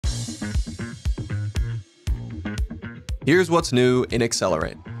Here's what's new in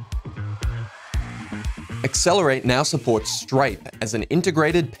aXcelerate. aXcelerate now supports Stripe as an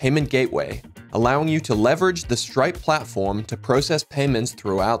integrated payment gateway, allowing you to leverage the Stripe platform to process payments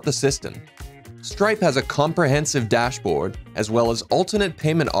throughout the system. Stripe has a comprehensive dashboard, as well as alternate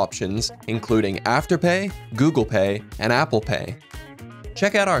payment options, including Afterpay, Google Pay, and Apple Pay.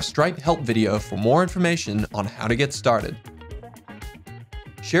 Check out our Stripe help video for more information on how to get started.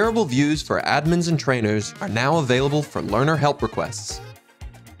 Shareable views for admins and trainers are now available for learner help requests.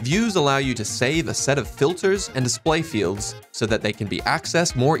 Views allow you to save a set of filters and display fields so that they can be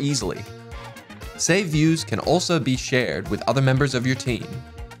accessed more easily. Saved views can also be shared with other members of your team.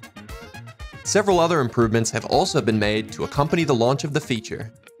 Several other improvements have also been made to accompany the launch of the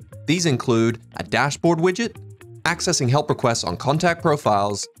feature. These include a dashboard widget, accessing help requests on contact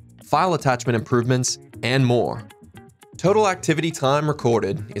profiles, file attachment improvements, and more. Total activity time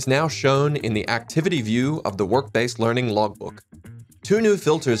recorded is now shown in the activity view of the work-based learning logbook. 2 new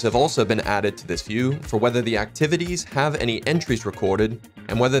filters have also been added to this view for whether the activities have any entries recorded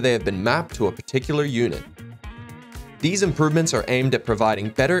and whether they have been mapped to a particular unit. These improvements are aimed at providing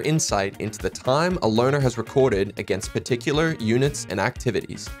better insight into the time a learner has recorded against particular units and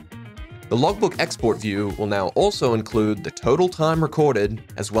activities. The logbook export view will now also include the total time recorded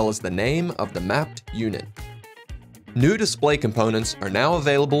as well as the name of the mapped unit. New display components are now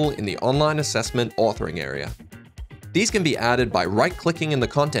available in the online assessment authoring area. These can be added by right-clicking in the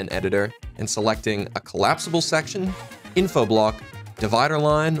content editor and selecting a collapsible section, info block, divider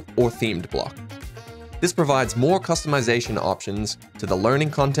line, or themed block. This provides more customization options to the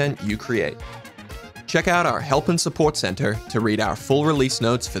learning content you create. Check out our Help and Support Center to read our full release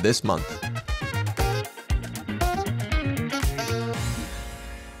notes for this month.